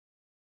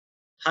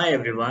Hi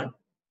everyone,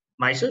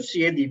 myself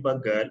CA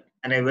Deepak Garg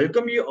and I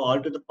welcome you all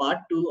to the part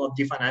 2 of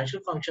the financial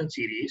function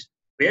series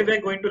where we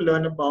are going to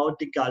learn about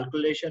the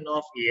calculation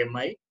of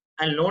EMI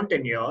and loan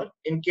tenure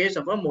in case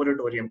of a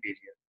moratorium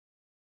period.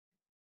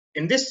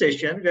 In this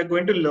session, we are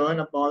going to learn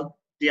about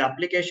the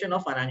application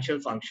of financial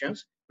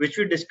functions which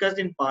we discussed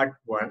in part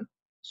 1.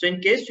 So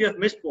in case you have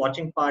missed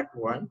watching part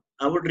 1,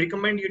 I would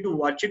recommend you to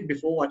watch it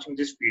before watching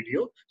this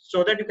video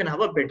so that you can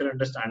have a better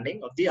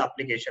understanding of the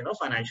application of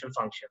financial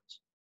functions.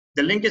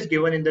 The link is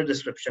given in the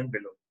description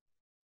below.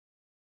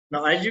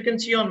 Now, as you can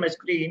see on my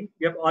screen,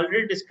 we have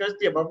already discussed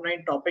the above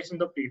 9 topics in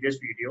the previous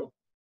video.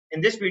 In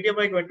this video,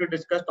 we are going to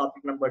discuss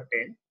topic number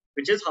 10,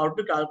 which is how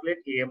to calculate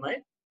EMI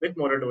with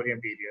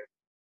moratorium period.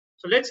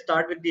 So let's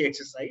start with the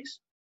exercise.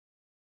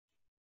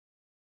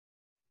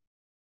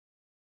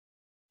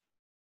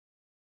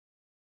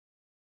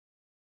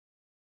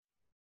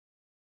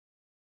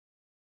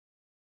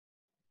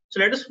 So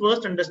let us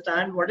first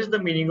understand what is the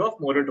meaning of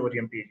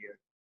moratorium period.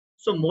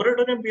 So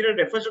moratorium period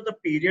refers to the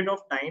period of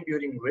time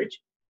during which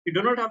you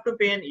do not have to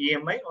pay an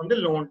EMI on the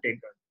loan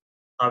taken.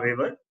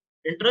 However,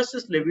 interest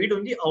is levied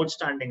on the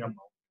outstanding amount.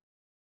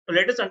 So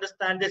let us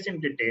understand this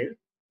in detail.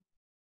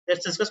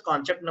 Let's discuss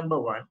concept number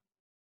 1.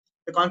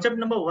 The concept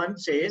number 1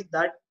 says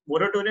that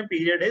moratorium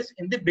period is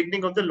in the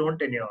beginning of the loan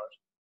tenure.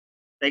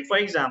 Like for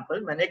example,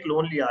 मैंने एक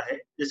loan लिया है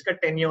जिसका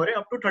tenure है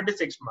up to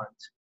 36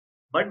 months.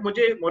 But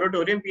मुझे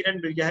moratorium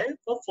period मिल गया है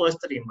for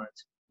first 3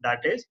 months.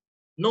 That is,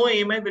 no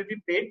EMI will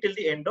be paid till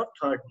the end of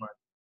third month.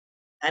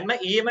 And my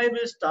EMI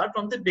will start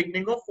from the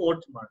beginning of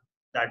fourth month.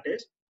 That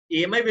is,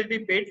 EMI will be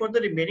paid for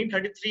the remaining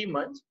 33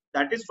 months.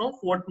 That is from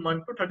fourth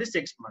month to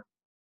 36th month.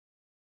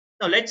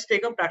 Now let's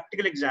take a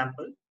practical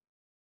example.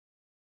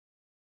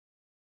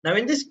 Now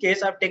in this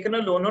case, I've taken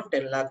a loan of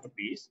 10 lakh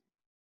rupees.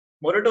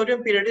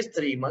 Moratorium period is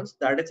 3 months,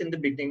 that is in the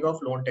beginning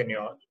of loan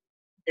tenure.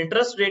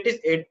 Interest rate is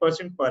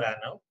 8% per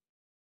annum.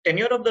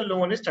 Tenure of the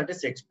loan is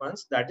 36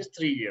 months, that is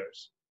 3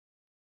 years.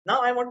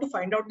 Now I want to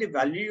find out the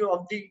value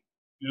of the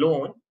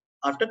loan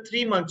after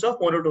 3 months of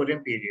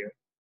moratorium period.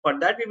 For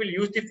that, we will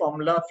use the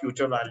formula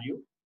future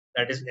value,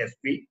 that is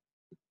FP.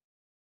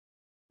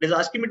 It is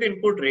asking me to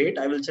input rate.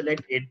 I will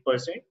select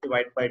 8%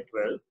 divided by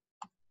 12.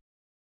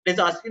 It is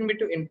asking me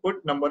to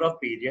input number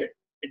of period.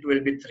 It will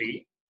be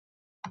 3,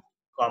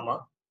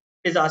 comma.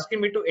 Is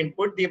asking me to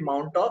input the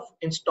amount of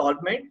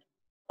installment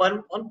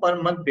on per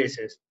month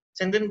basis.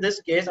 Since in this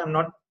case, I'm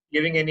not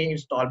giving any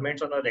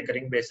installments on a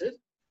recurring basis.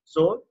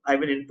 So I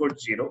will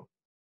input 0,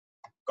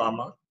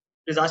 comma.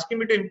 It is asking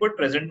me to input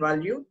present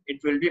value.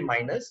 It will be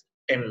minus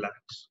 10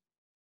 lakhs.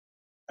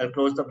 I'll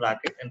close the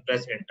bracket and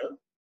press enter.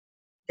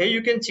 Here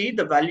you can see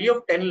the value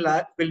of 10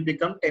 lakh will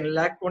become 10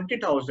 lakh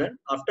 20,000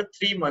 after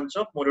 3 months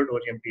of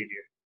moratorium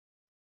period.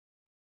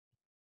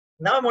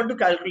 Now I want to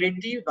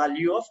calculate the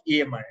value of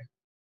EMI.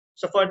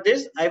 So for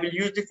this, I will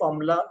use the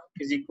formula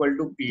is equal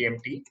to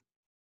PMT.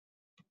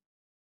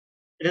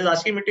 It is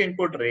asking me to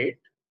input rate.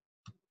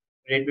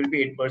 Rate will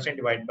be 8%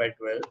 divided by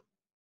 12.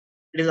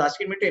 It is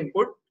asking me to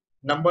input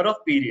number of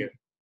period.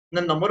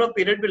 The number of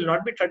period will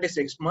not be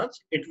 36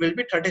 months. It will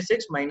be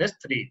 36 minus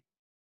 3.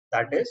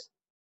 That is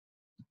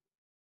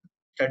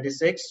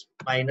 36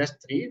 minus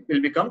 3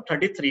 will become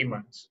 33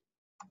 months,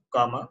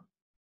 comma.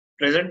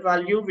 Present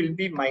value will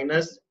be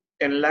minus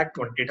 10 lakh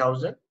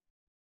 20,000,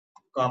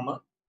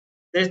 comma.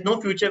 There is no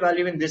future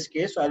value in this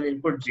case, so I will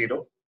input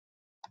 0,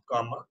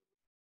 comma.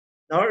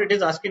 Now it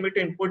is asking me to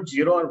input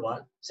 0 or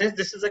 1. Since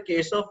this is a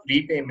case of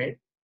repayment,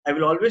 I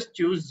will always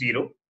choose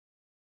 0.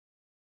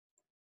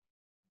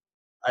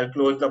 I'll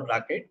close the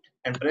bracket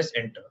and press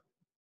enter.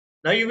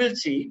 Now you will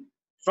see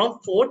from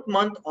 4th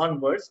month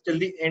onwards till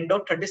the end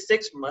of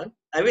 36th month,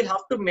 I will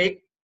have to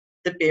make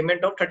the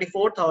payment of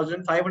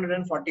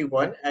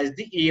 34,541 as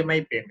the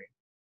EMI payment.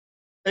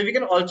 Now we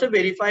can also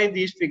verify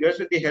these figures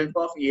with the help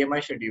of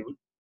EMI schedule.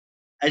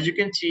 As you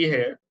can see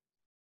here,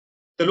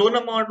 the loan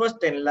amount was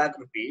 10 lakh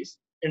rupees.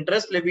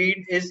 Interest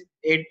levied is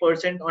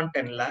 8% on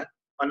 10 lakh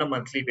on a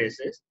monthly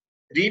basis.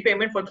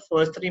 Repayment for the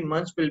first 3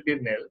 months will be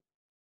nil.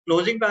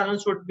 Closing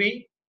balance would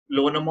be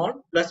loan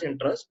amount plus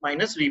interest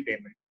minus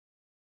repayment.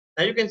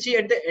 Now you can see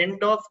at the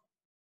end of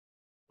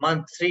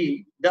month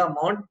 3, the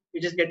amount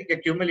which is getting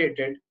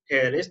accumulated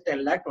here is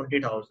 10 lakh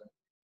 20,000.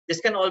 This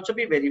can also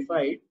be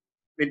verified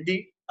with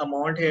the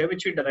amount here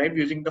which we derived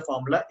using the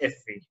formula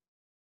FV.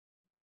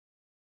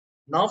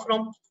 Now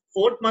from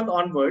 4th month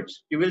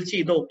onwards, you will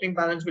see the opening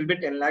balance will be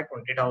 10 lakh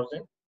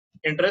 20,000.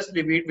 Interest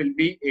levied will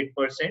be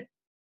 8%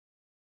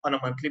 on a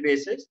monthly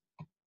basis.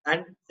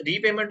 And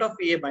repayment of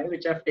EMI,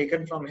 which I've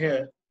taken from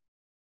here,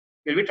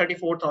 will be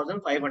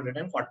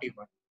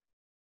 34,541.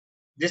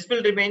 This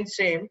will remain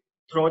same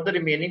throughout the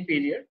remaining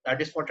period,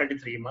 that is for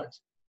 33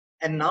 months.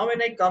 And now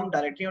when I come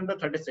directly on the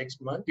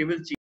 36th month, you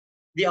will see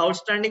the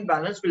outstanding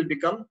balance will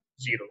become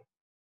 0.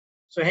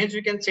 So hence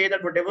we can say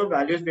that whatever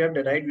values we have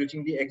derived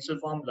using the Excel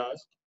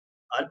formulas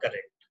are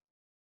correct.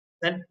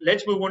 Then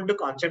let's move on to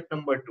concept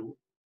number 2.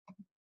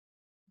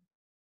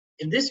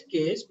 In this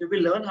case, we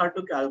will learn how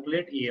to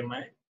calculate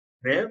EMI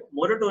where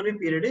moratorium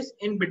period is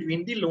in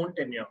between the loan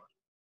tenure.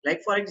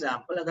 Like for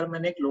example अगर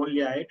मैंने एक loan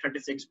लिया है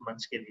 36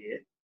 months के लिए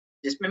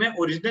जिसमें मैं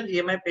original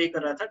EMI पे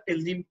कर रहा था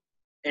till the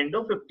end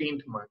of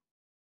 15th month,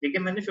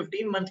 लेकिन मैंने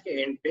 15 मंथ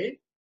के एंड पे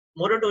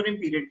मोरेटोरियम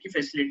पीरियड की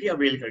फैसिलिटी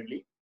अवेल कर ली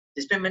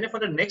जिसमें मैंने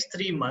फॉर द नेक्स्ट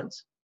 3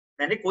 मंथ्स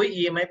मैंने कोई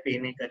EMI पे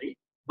नहीं करी,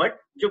 बट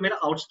जो मेरा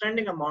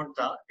आउटस्टैंडिंग अमाउंट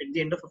था at the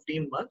end of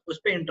 15 month उस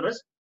पे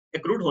इंटरेस्ट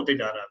एक्रूड होते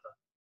जा रहा था.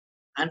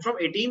 And from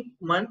 18th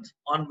month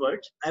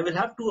onwards, I will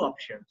have two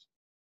options.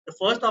 The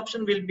first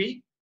option will be,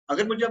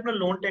 अगर मुझे अपना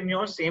loan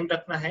tenure same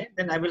रखना है,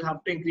 then I will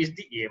have to increase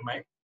the EMI.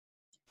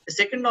 The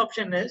second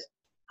option is,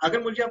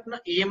 अगर मुझे अपना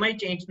EMI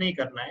change नहीं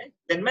करना है,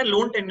 then my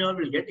loan tenure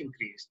will get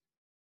increased.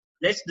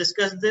 Let's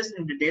discuss this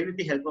in detail with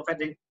the help of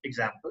an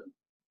example.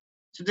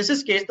 So this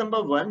is case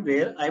number 1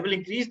 where I will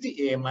increase the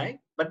EMI,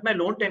 but my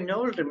loan tenure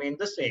will remain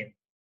the same.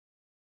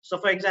 So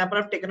for example,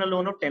 I've taken a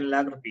loan of 10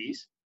 lakh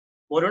rupees.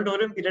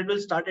 Moratorium period will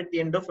start at the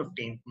end of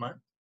 15th month.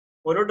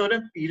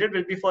 Moratorium period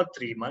will be for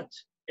 3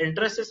 months.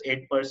 Interest is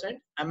 8%,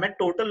 and my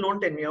total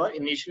loan tenure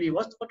initially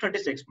was for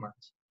 36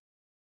 months.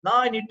 Now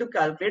I need to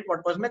calculate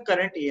what was my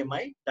current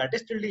EMI, that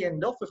is till the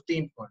end of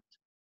 15th month.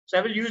 So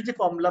I will use the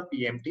formula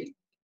PMT.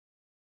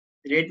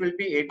 Rate will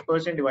be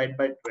 8% divided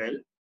by 12.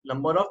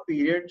 Number of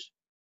periods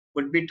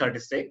would be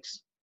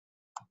 36.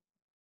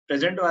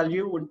 Present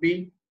value would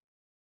be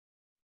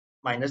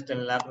minus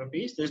 10 lakh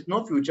rupees. There is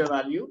no future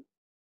value.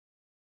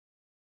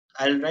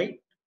 I'll write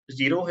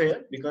 0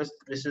 here because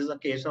this is a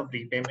case of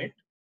repayment.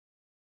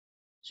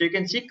 So you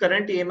can see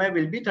current EMI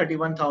will be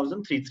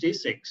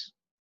 31,336.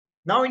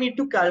 Now we need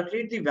to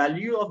calculate the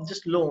value of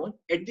this loan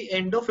at the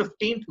end of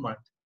 15th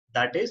month.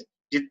 That is,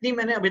 जितनी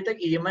मैंने अभी तक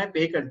EMI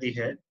पे कर दी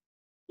है,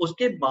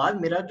 उसके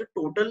बाद मेरा जो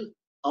total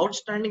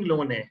outstanding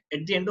loan है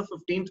at the end of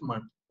 15th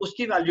month,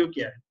 उसकी value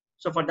क्या है?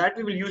 So for that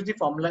we will use the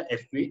formula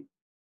FV.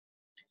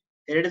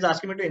 Here it is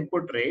asking me to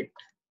input rate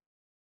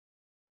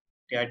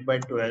divided by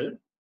 12.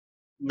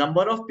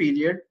 Number of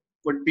period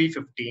would be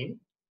 15,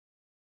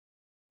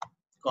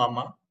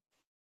 comma.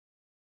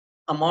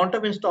 Amount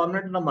of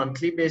installment on a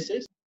monthly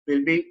basis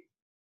will be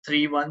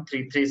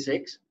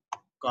 31336,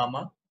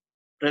 comma.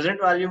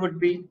 Present value would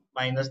be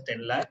minus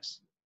 10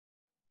 lakhs,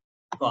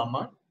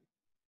 comma.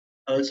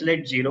 I will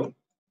select 0,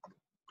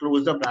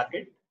 close the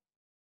bracket.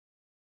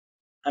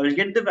 I will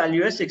get the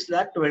value as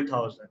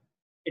 6,12,000.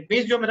 It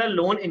means जो मेरा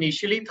loan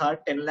initially था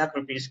 10 lakh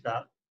rupees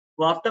का,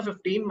 वो after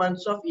 15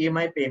 months of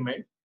EMI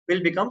payment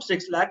will become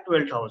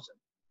 6,12,000.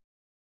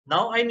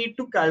 Now I need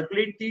to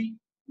calculate the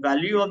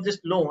value of this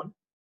loan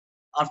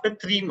after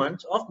 3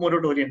 months of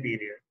moratorium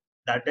period.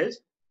 That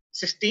is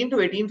 16th to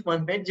 18th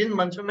month में जिन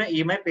months में मैं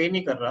EMI pay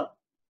नहीं कर रहा,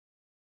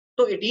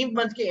 तो 18th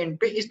month के end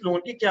पे इस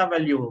loan की क्या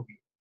value होगी?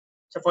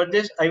 So for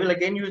this, I will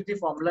again use the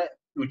formula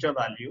future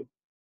value.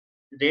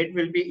 Rate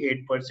will be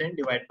 8%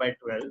 divided by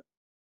 12.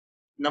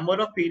 Number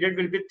of period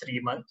will be 3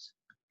 months.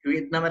 क्योंकि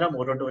इतना मेरा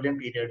moratorium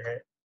period है.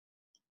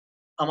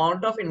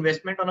 Amount of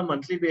investment on a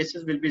monthly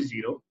basis will be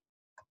 0.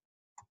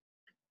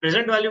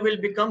 Present value will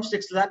become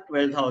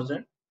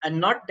 6,12,000 and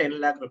not 10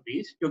 lakh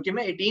rupees क्योंकि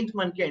मैं 18th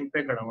month के end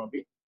पे खड़ा हूँ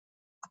अभी.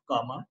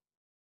 Comma.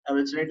 I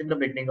will select in the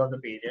beginning of the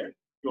period,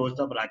 close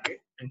the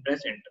bracket and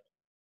press enter.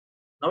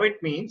 Now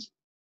it means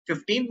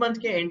 15th month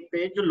के end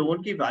पे जो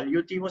loan की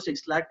value थी वो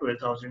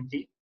 6,12,000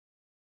 थी.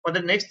 For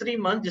the next 3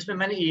 months जिसमें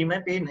मैंने EMI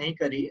पे नहीं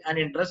करी and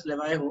interest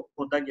लगाए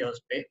होता गया उस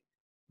पे,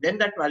 then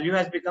that value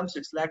has become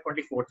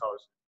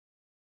 6,24,000.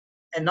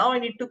 And now I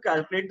need to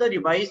calculate the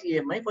revised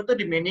EMI for the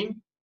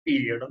remaining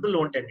period of the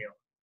loan tenure.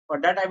 For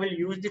that I will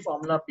use the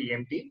formula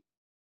PMT.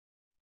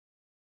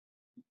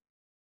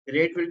 The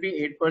rate will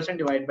be 8%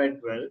 divided by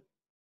 12.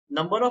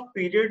 Number of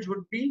periods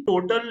would be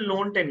total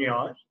loan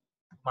tenure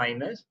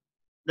minus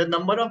the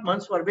number of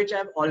months for which I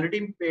have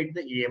already paid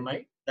the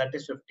EMI, that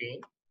is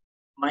 15,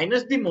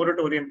 minus the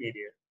moratorium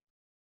period,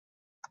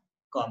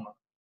 comma.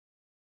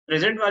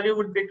 Present value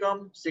would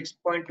become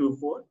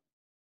 6.24,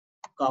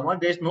 comma.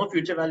 There is no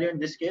future value in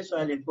this case, so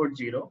I'll input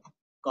 0,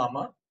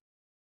 comma.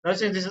 Now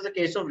since this is a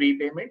case of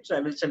repayment, so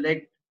I will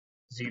select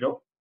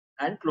 0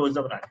 and close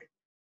the bracket.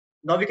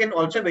 Now we can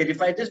also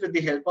verify this with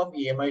the help of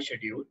EMI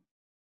schedule.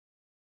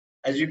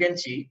 As you can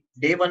see,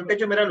 day 1 पे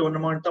जो मेरा loan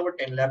amount था वो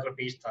 10 lakh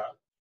rupees था,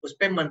 उस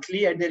पे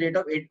monthly at the rate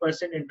of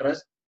 8%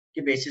 interest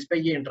के basis पे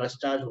ये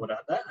interest charge हो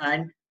रहा था,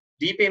 and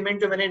repayment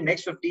जो मैंने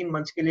next 15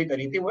 months के लिए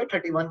करी थी वो है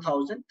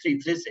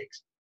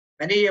 31,336.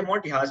 मैंने ये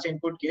amount यहाँ से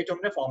input किया जो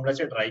हमने formula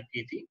से derive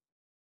की थी.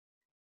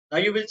 Now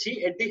you will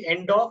see at the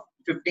end of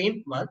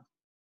 15th month,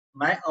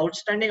 my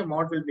outstanding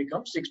amount will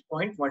become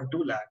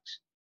 6.12 lakhs.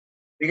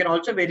 We can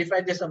also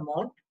verify this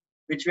amount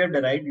which we have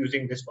derived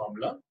using this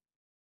formula.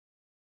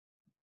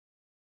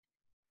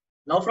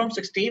 Now from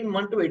 16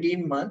 month to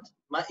 18 month,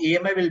 my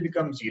EMI will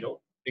become 0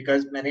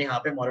 because मैंने यहाँ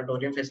पे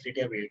moratorium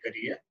facility avail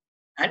करी है.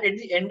 And at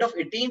the end of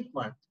 18th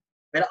month,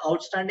 मेरा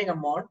outstanding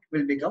amount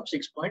will become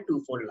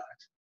 6.24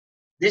 lakhs.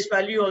 This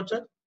value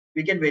also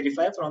we can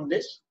verify from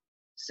this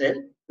cell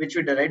which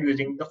we derived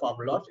using the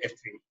formula of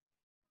FV.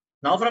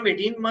 Now from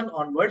 18th month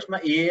onwards, my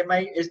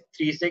EMI is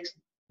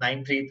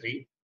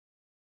 36,933.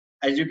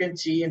 As you can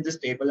see in this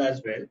table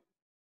as well.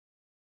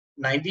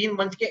 19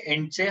 month के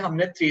end से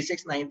हमने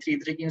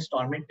 36933 की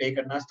installment pay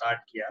करना start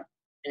किया.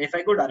 And if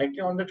I go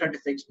directly on the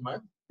 36th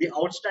month, the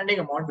outstanding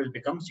amount will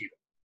become 0.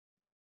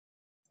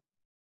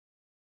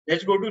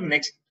 Let's go to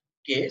next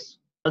case.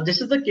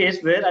 This is the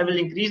case where I will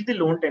increase the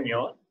loan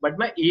tenure, but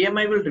my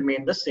EMI will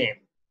remain the same.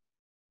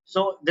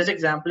 So this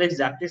example is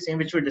exactly the same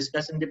which we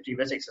discussed in the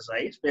previous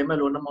exercise, where my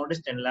loan amount is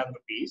 10 lakh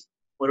rupees.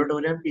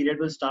 Moratorium period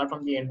will start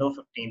from the end of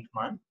 15th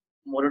month.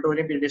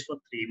 Moratorium period is for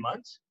 3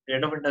 months.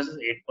 Rate of interest is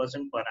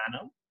 8% per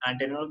annum, and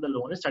tenure of the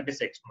loan is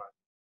 36 months.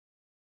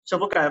 So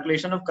for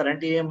calculation of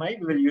current EMI,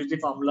 we will use the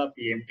formula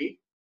PMT.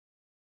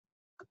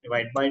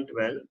 Divide by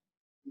 12.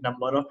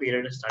 Number of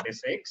period is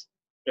 36.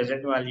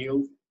 Present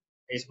value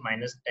is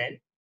minus 10.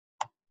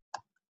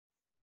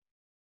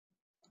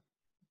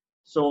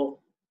 So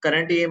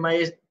current EMI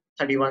is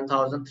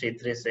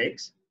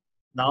 31,336.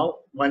 Now,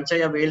 once I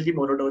avail the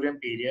moratorium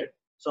period,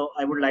 so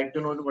I would like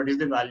to know what is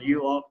the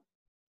value of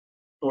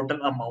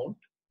total amount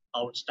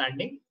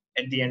outstanding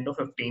at the end of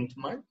 15th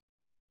month.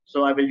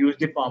 So I will use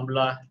the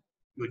formula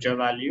future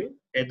value.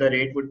 And the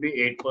rate would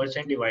be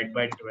 8% divided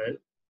by 12.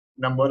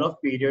 Number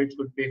of periods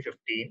would be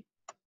 15.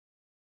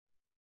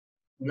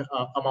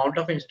 Amount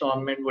of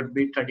installment would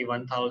be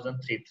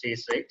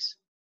 31,336.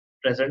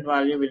 Present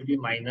value will be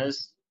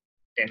minus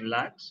 10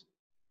 lakhs.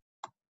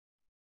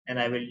 And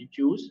I will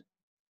choose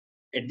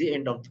at the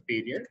end of the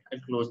period. I'll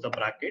close the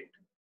bracket.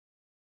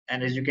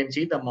 And as you can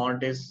see, the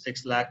amount is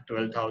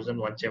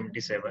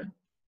 6,12,177.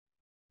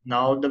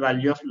 Now the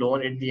value of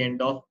loan at the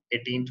end of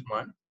 18th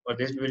month. For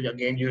this, we will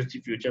again use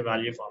the future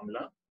value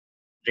formula.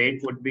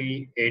 Rate would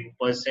be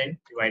 8%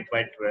 divided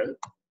by 12.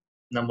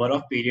 Number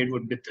of period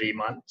would be 3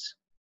 months.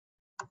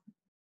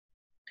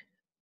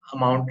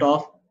 Amount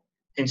of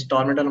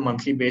installment on a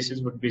monthly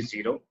basis would be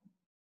 0.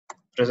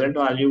 Present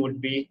value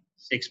would be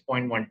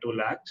 6.12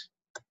 lakhs.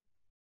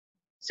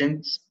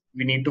 Since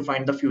we need to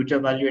find the future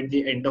value at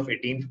the end of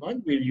 18th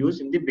month, we'll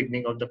use in the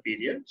beginning of the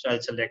period. So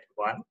I'll select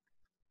 1.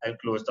 I'll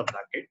close the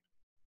bracket.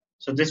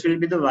 So this will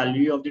be the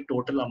value of the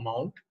total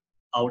amount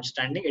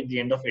outstanding at the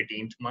end of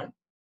 18th month.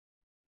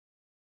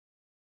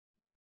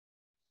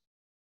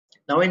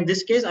 Now in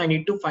this case, I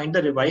need to find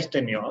the revised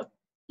tenure.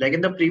 Like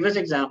in the previous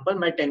example,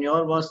 my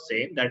tenure was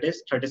same, that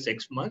is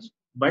 36 months,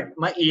 but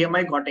my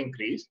EMI got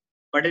increased.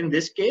 But in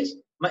this case,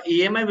 my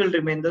EMI will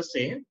remain the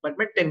same, but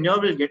my tenure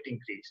will get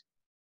increased.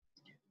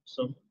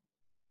 So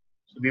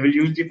we will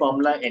use the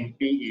formula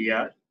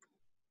NPER.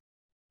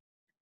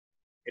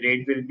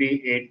 Rate will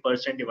be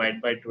 8%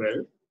 divided by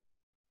 12.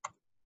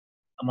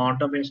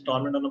 Amount of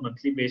installment on a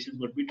monthly basis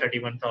would be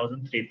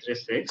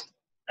 31,336,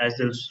 as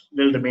this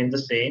will remain the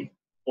same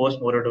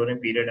post moratorium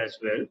period as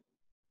well.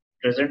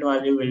 Present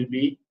value will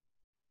be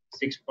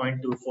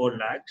 6.24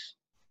 lakhs.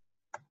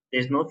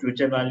 There is no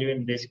future value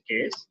in this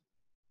case,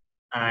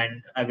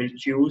 and I will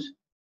choose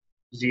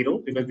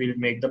 0 because we will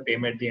make the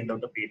payment at the end of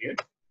the period.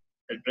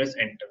 I'll press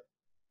enter.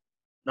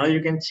 Now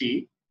you can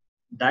see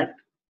that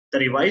the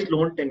revised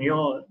loan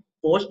tenure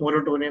post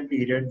moratorium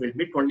period will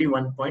be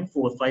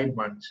 21.45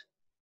 months.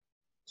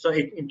 So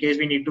in case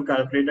we need to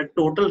calculate the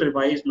total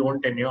revised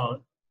loan tenure,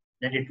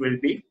 then it will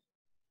be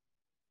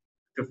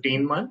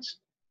 15 months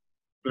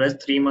plus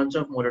 3 months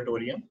of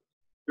moratorium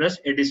plus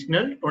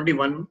additional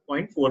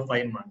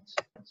 21.45 months.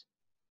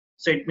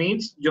 So it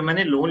means जो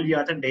मैंने loan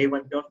लिया था day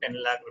 1 पे of 10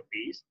 lakh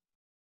rupees,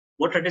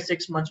 वो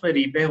 36 months में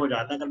repay हो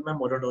जाता अगर मैं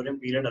moratorium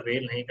period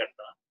avail नहीं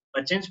करता.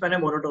 But since मैंने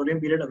moratorium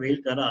period avail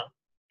करा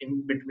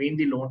in between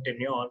the loan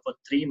tenure for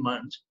 3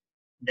 months,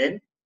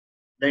 then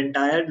the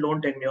entire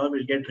loan tenure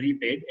will get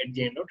repaid at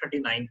the end of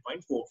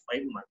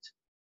 39.45 months.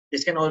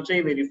 This can also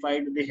be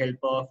verified with the help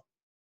of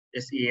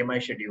this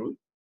EMI schedule.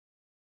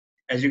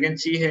 As you can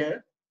see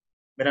here,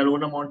 मेरा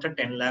loan amount था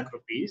 10 lakh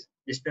rupees,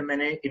 जिसपे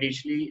मैंने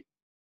initially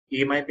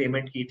EMI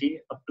payment की थी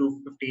up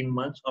to 15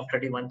 months of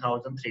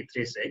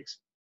 31,336.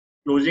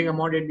 Closing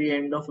amount at the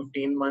end of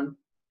 15 months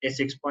is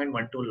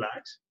 6.12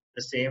 lakhs.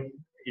 The same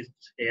is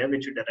here,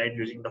 which we derived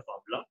using the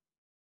formula.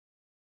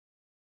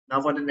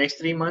 Now for the next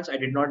 3 months, I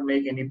did not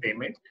make any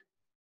payment.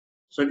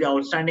 So the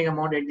outstanding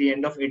amount at the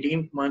end of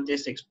 18th month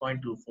is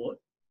 6.24.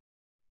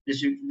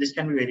 This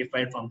can be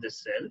verified from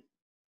this cell.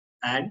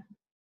 And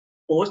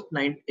post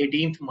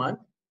 18th month,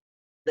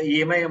 the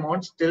EMI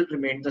amount still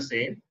remained the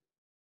same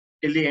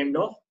till the end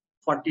of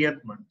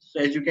 40th month. So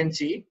as you can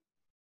see,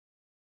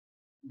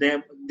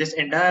 this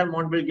entire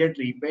amount will get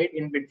repaid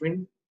in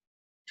between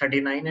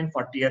 39 and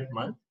 40th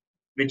month,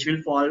 which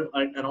will fall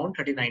at around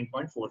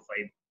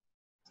 39.45.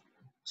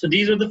 So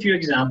these are the few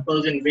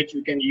examples in which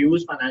we can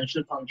use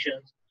financial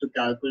functions to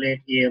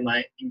calculate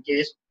EMI in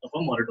case of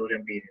a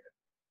moratorium period.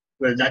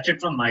 Well, that's it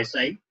from my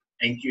side.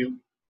 Thank you.